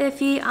little bit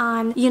iffy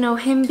on, you know,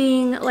 him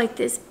being like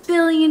this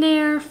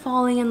billionaire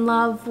falling in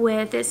love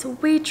with this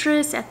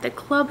waitress at the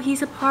club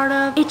he's a part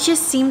of. It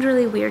just seemed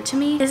really weird to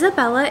me.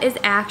 Isabella is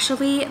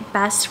actually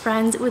best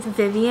friends with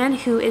Vivian,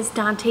 who is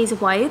Dante's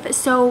wife.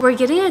 So we're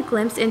getting a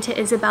glimpse into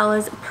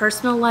Isabella's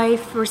personal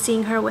life. We're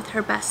seeing her with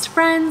her best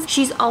friends.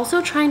 She's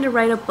also trying to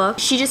write a book.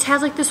 She just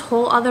has like this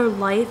whole other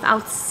life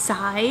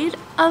outside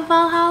of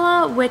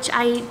Valhalla, which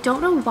I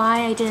don't know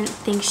why I didn't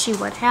think she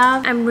would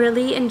have. I'm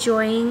really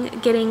enjoying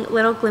getting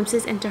little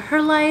glimpses into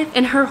her life,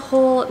 and her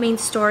whole main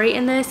story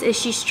in this is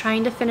she's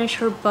trying to finish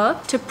her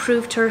book to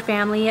prove to her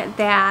family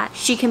that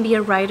she can be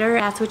a writer.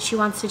 That's what she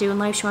wants to do in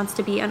life. She wants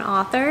to be an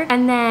author.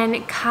 And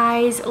then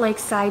Kai's like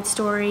side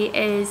story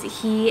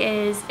is he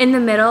is in the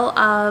middle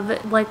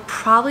of like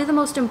probably the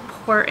most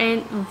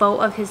important vote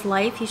of his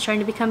life. He's trying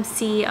to become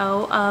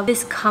CEO of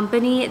this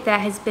company that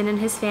has been in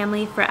his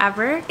family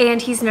forever,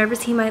 and he's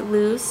nervous he might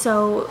lose.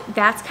 So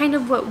that's kind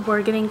of what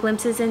we're getting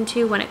glimpses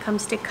into when it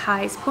comes to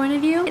Kai's point of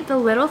view. The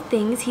little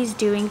things he's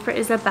doing for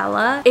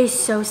Isabella is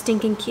so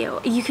stinking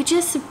cute. You could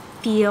just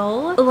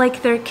feel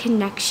like their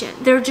connection.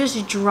 They're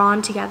just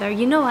drawn together.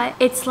 You know what?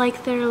 It's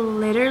like they're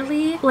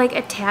literally like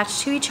attached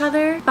to each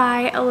other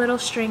by a little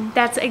string.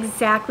 That's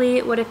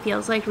exactly what it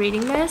feels like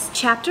reading this.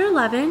 Chapter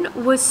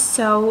 11 was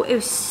so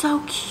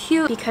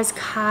cute because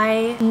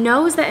Kai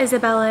knows that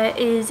Isabella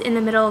is in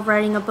the middle of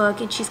writing a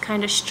book and she's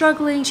kind of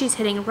struggling. She's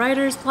hitting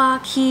writer's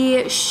block.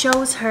 He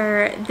shows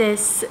her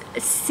this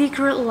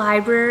secret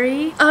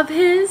library of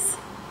his.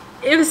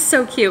 It was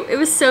so cute. It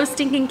was so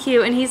stinking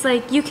cute. And he's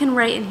like, you can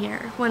write in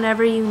here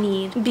whenever you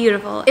need.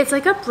 Beautiful. It's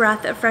like a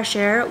breath of fresh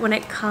air when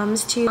it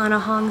comes to Anna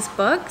Hong's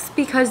books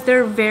because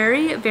they're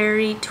very,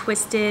 very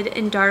twisted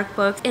and dark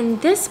books. In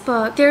this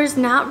book, there's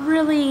not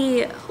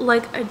really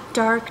like a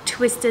dark,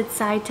 twisted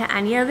side to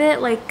any of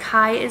it. Like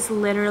Kai is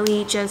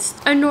literally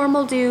just a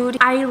normal dude.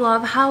 I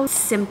love how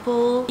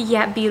simple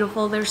yet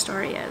beautiful their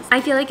story is.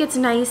 I feel like it's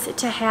nice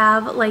to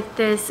have like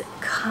this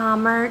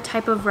calmer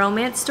type of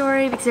romance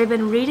story because I've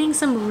been reading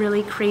some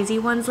really crazy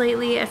ones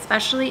lately,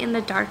 especially in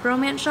the dark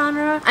romance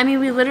genre. I mean,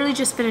 we literally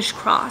just finished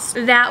Cross.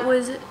 That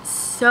was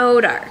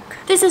so dark.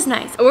 This is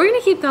nice. We're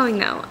gonna keep going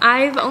though.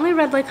 I've only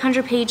read like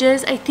 100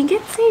 pages. I think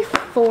it's a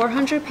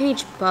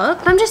 400-page book.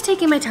 I'm just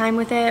taking my time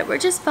with it. We're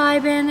just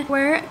vibing.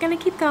 We're gonna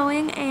keep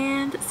going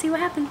and see what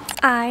happens.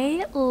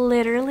 I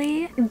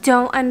literally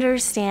don't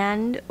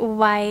understand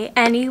why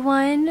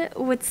anyone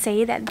would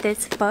say that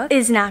this book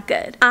is not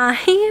good. I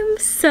am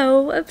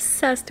so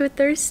obsessed with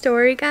their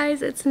story,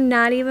 guys. It's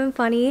not even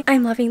funny.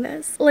 I'm loving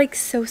this like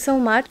so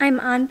much. I'm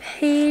on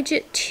page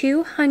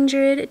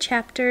 200,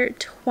 chapter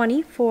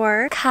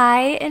 24.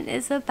 Kai and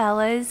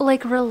Isabella's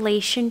like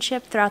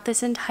relationship throughout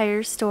this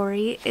entire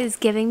story is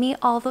giving me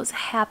all those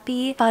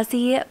happy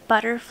fuzzy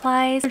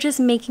butterflies. They're just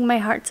making my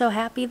heart so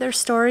happy. Their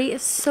story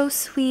is so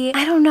sweet.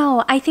 I don't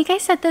know, I think I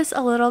said this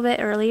a little bit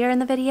earlier in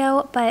the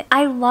video, but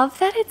I love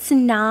that it's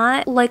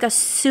not like a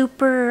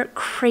super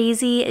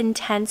crazy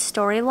intense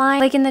storyline.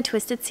 Like in the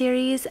Twisted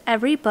series,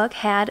 every book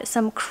had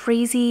some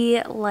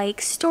crazy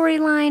like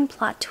storyline,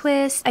 plot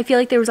twist. I feel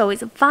like there was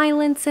always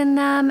violence in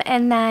them.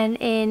 And then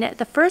in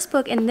the first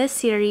book in this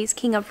series,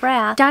 King of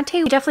Wrath,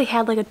 Dante definitely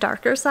had like a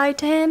darker side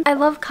to him. I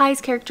love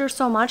Kai's character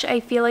so much. I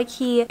feel like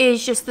he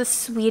is just the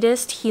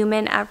sweetest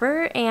human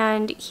ever,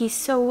 and he's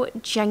so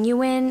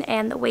genuine,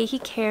 and the way he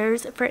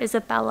cares for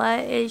Isabella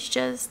is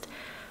just,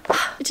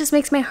 it just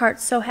makes my heart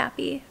so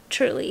happy.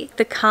 Truly.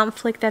 The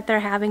conflict that they're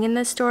having in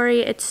this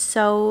story, it's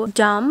so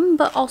dumb,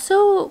 but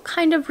also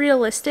kind of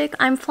realistic.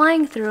 I'm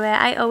flying through it.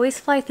 I always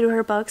fly through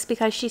her books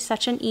because she's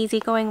such an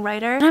easygoing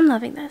writer. And I'm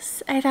loving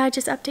this. I thought I'd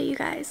just update you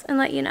guys and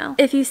let you know.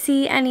 If you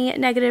see any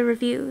negative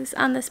reviews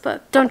on this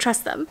book, don't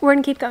trust them. We're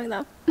gonna keep going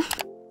though.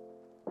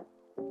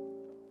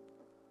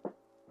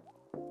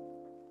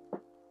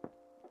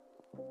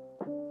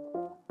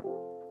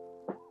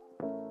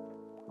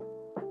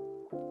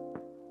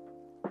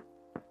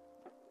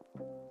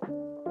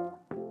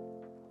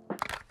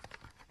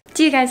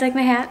 Do you guys like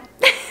my hat?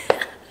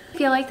 I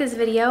feel like this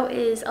video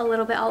is a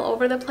little bit all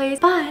over the place,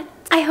 but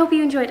I hope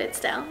you enjoyed it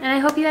still, and I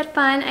hope you had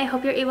fun. I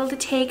hope you're able to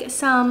take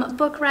some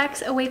book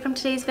recs away from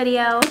today's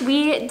video.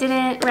 We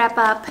didn't wrap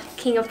up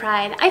King of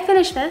Pride. I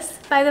finished this,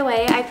 by the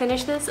way. I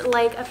finished this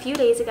like a few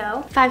days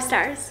ago. 5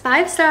 stars.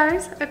 5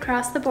 stars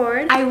across the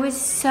board. I was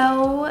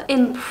so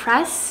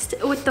impressed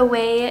with the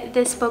way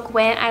this book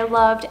went. I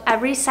loved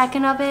every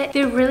second of it.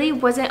 There really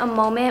wasn't a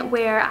moment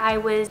where I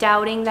was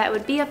doubting that it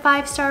would be a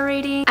 5-star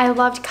rating. I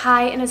loved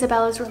Kai and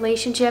Isabella's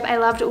relationship. I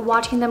loved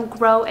watching them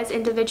grow as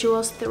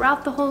individuals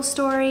throughout the whole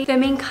story.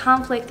 The main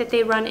conflict that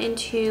they run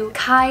into,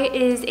 Kai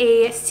is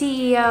a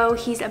CEO,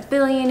 he's a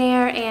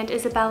billionaire, and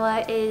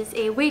Isabella is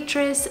a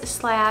waitress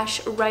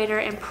slash writer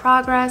in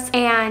progress,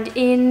 and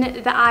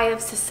in the eye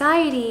of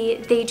society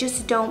they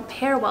just don't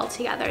pair well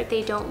together.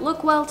 They don't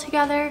look well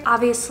together.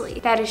 Obviously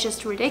that is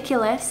just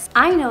ridiculous.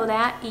 I know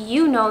that,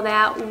 you know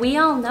that, we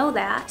all know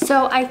that.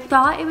 So I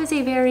thought it was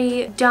a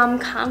very dumb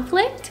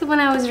conflict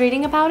when I was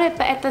reading about it,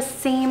 but at the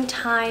same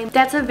time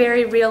that's a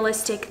very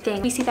realistic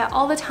thing. We see that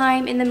all the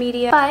time in the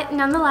media, but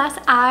nonetheless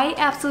I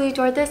absolutely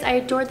adored this. I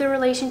adored the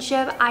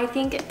relationship. I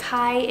think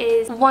Kai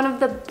is one of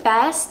the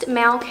best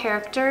male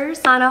characters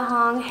Anna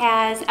Hong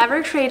has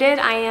ever created.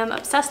 I am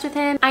obsessed with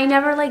him. I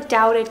never like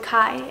doubted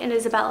Kai and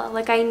Isabella.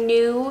 Like I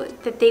knew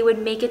that they would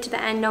make it to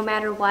the end no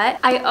matter what.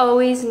 I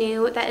always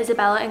knew that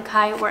Isabella and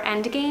Kai were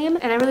endgame,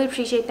 and I really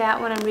appreciate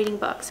that when I'm reading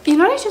books. You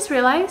know what I just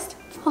realized?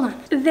 Hold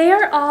on.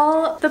 They're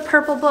all the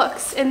purple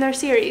books in their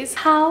series.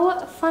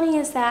 How funny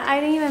is that? I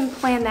didn't even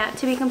plan that,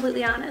 to be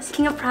completely honest.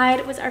 King of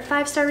Pride was our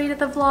 5-star read of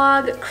the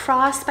vlog.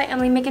 Crossed by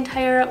Emily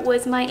McIntyre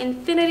was my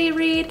infinity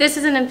read. This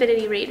is an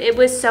infinity read. It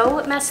was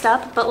so messed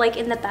up, but like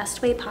in the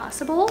best way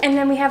possible. And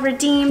then we have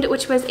Redeemed,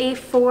 which was a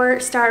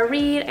 4-star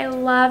read. I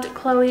loved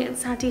Chloe and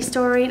Santi's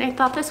story, and I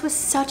thought this was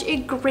such a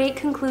great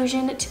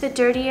conclusion to the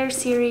Dirty Air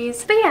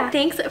series. But yeah,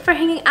 thanks for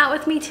hanging out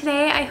with me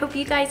today. I hope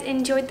you guys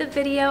enjoyed the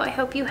video. I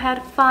hope you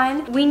had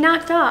fun. We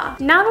knocked off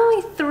not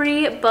only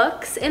 3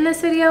 books in this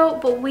video,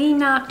 but we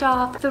knocked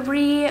off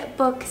 3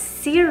 book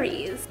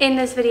series in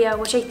this video,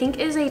 which I think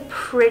is a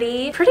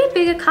pretty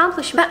big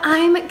accomplishment. But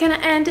I'm gonna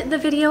end the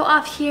video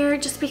off here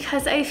just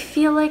because I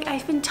feel like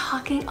I've been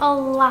talking a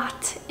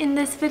lot in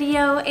this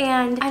video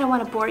and I don't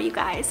want to bore you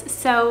guys.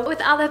 So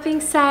with all that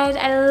being said,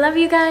 I love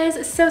you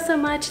guys so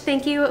much.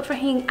 Thank you for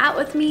hanging out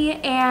with me,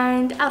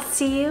 and I'll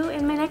see you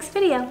in my next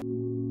video.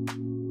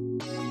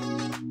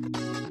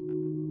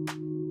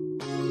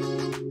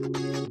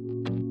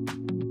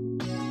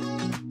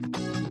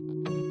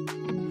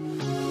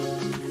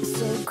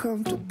 So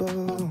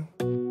comfortable.